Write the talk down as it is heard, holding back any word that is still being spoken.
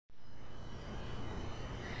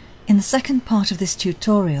In the second part of this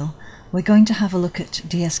tutorial, we're going to have a look at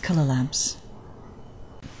DS Colour Labs.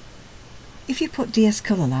 If you put DS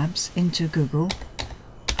Colour Labs into Google,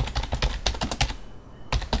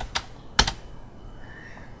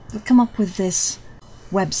 you'll come up with this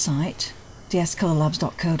website,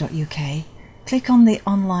 dscolourlabs.co.uk. Click on the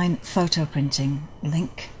online photo printing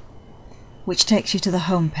link, which takes you to the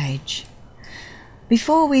home page.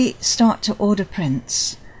 Before we start to order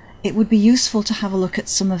prints, it would be useful to have a look at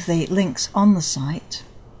some of the links on the site.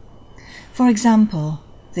 For example,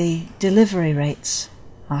 the delivery rates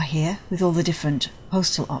are here with all the different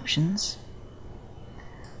postal options.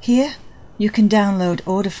 Here you can download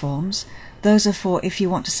order forms. Those are for if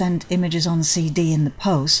you want to send images on CD in the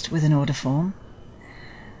post with an order form.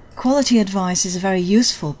 Quality Advice is a very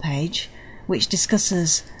useful page which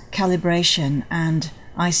discusses calibration and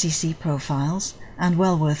ICC profiles, and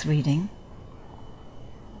well worth reading.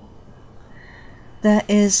 There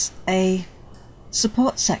is a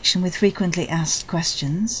support section with frequently asked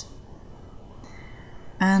questions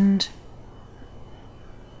and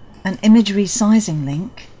an image resizing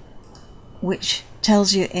link which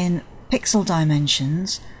tells you in pixel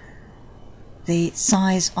dimensions the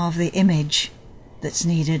size of the image that's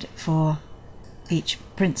needed for each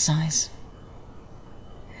print size.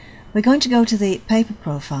 We're going to go to the paper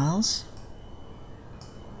profiles,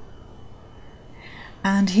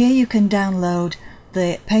 and here you can download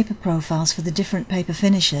the paper profiles for the different paper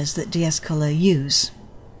finishes that DS Colour use.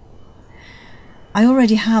 I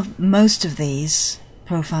already have most of these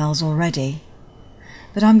profiles already,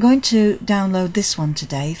 but I'm going to download this one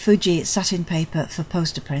today, Fuji Satin Paper for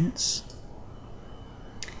Poster Prints,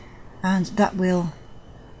 and that will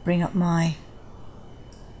bring up my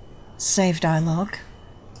save dialog.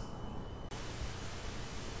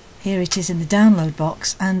 Here it is in the download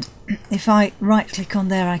box, and if I right click on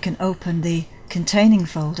there I can open the containing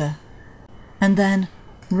folder and then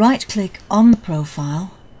right click on the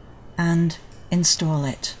profile and install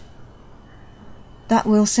it. That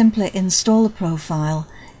will simply install the profile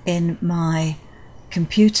in my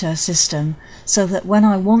computer system so that when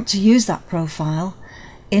I want to use that profile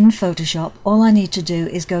in Photoshop, all I need to do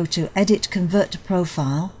is go to Edit, Convert to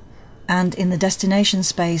Profile, and in the destination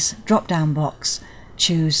space drop down box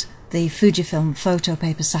choose the Fujifilm Photo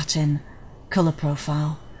Paper Satin colour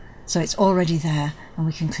profile. So it's already there, and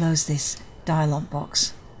we can close this dialog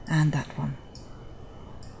box and that one.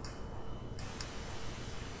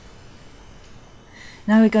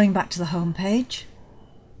 Now we're going back to the home page,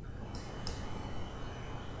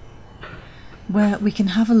 where we can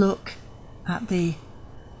have a look at the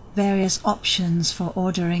various options for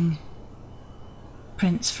ordering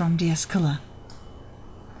prints from DS Colour.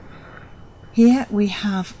 Here we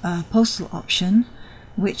have a postal option,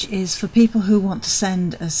 which is for people who want to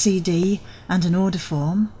send a CD and an order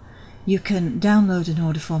form. You can download an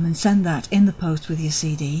order form and send that in the post with your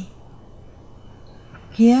CD.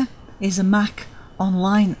 Here is a Mac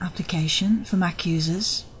online application for Mac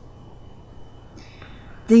users.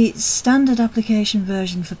 The standard application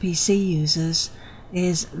version for PC users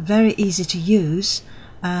is very easy to use,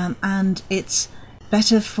 and it's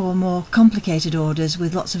better for more complicated orders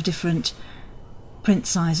with lots of different print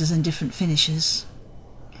sizes and different finishes.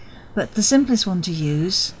 But the simplest one to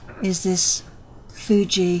use is this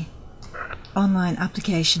Fuji online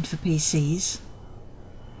application for PCs.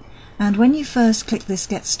 And when you first click this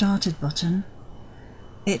Get Started button,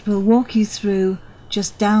 it will walk you through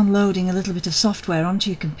just downloading a little bit of software onto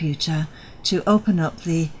your computer to open up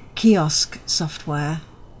the kiosk software,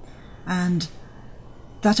 and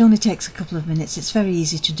that only takes a couple of minutes. It's very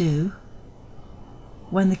easy to do.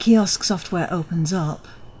 When the kiosk software opens up,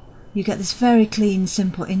 you get this very clean,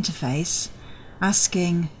 simple interface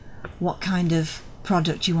asking what kind of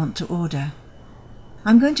product you want to order.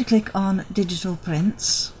 I'm going to click on Digital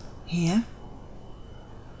Prints here,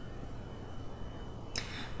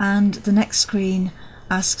 and the next screen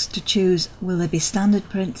asks to choose will they be standard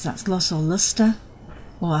prints, that's gloss or luster,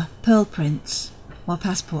 or pearl prints, or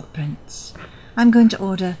passport prints. I'm going to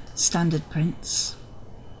order standard prints.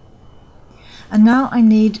 And now I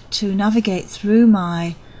need to navigate through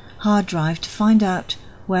my hard drive to find out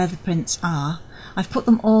where the prints are. I've put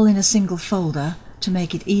them all in a single folder to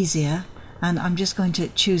make it easier, and I'm just going to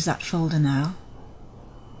choose that folder now.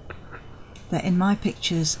 They're in My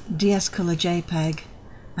Pictures, DS Colour JPEG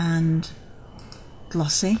and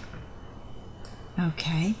Glossy.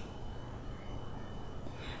 OK.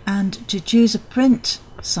 And to choose a print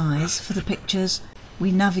size for the pictures,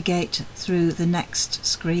 we navigate through the next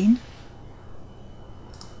screen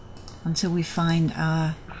until we find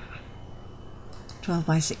our 12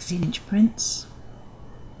 by 16 inch prints.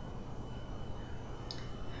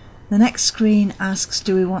 The next screen asks,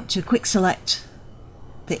 do we want to quick select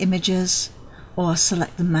the images or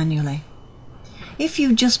select them manually? If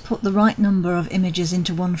you just put the right number of images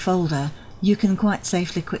into one folder, you can quite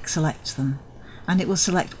safely quick select them, and it will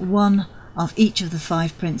select one of each of the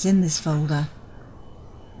 5 prints in this folder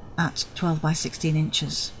at 12 by 16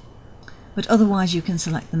 inches. But otherwise you can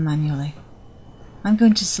select them manually. I'm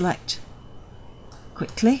going to select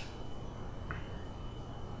quickly,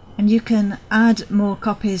 and you can add more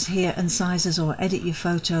copies here and sizes or edit your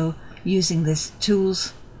photo using this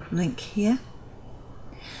tools link here.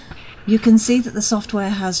 You can see that the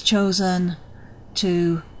software has chosen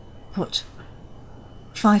to put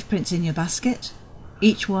 5 prints in your basket.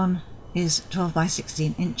 Each one is 12 by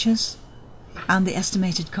 16 inches, and the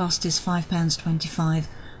estimated cost is £5.25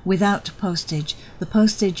 without postage. The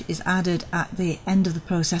postage is added at the end of the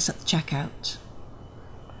process at the checkout.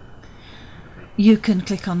 You can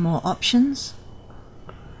click on more options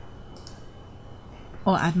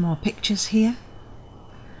or add more pictures here.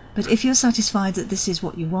 But if you're satisfied that this is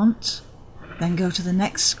what you want, then go to the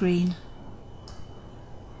next screen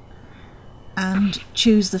and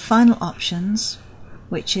choose the final options,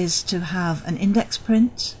 which is to have an index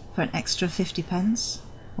print for an extra 50p.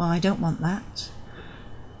 Well, I don't want that.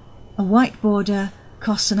 A white border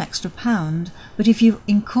costs an extra £1, but if you've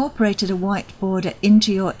incorporated a white border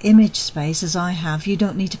into your image space, as I have, you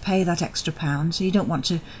don't need to pay that extra £1, so you don't want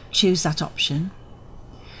to choose that option.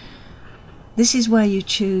 This is where you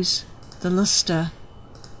choose the luster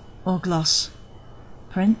or gloss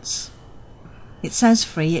prints. It says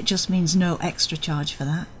free, it just means no extra charge for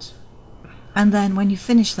that. And then when you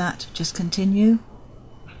finish that, just continue,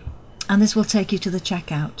 and this will take you to the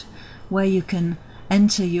checkout, where you can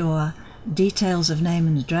enter your details of name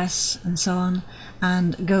and address and so on,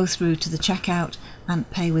 and go through to the checkout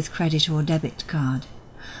and pay with credit or debit card.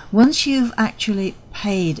 Once you've actually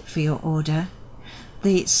paid for your order,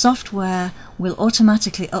 the software will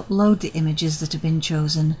automatically upload the images that have been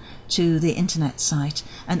chosen to the internet site,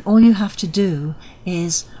 and all you have to do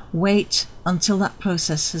is wait until that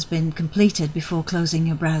process has been completed before closing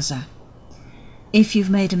your browser. If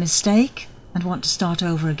you've made a mistake and want to start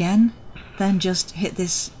over again, then just hit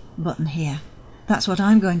this button here. That's what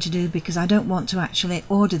I'm going to do, because I don't want to actually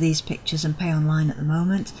order these pictures and pay online at the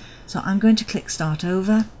moment. So I'm going to click start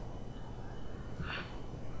over.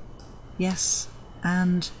 Yes,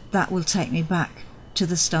 and that will take me back to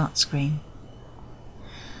the start screen.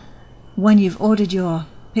 When you've ordered your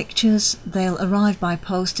pictures, they'll arrive by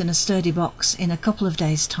post in a sturdy box in a couple of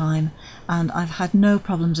days' time, and I've had no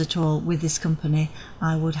problems at all with this company.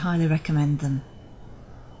 I would highly recommend them.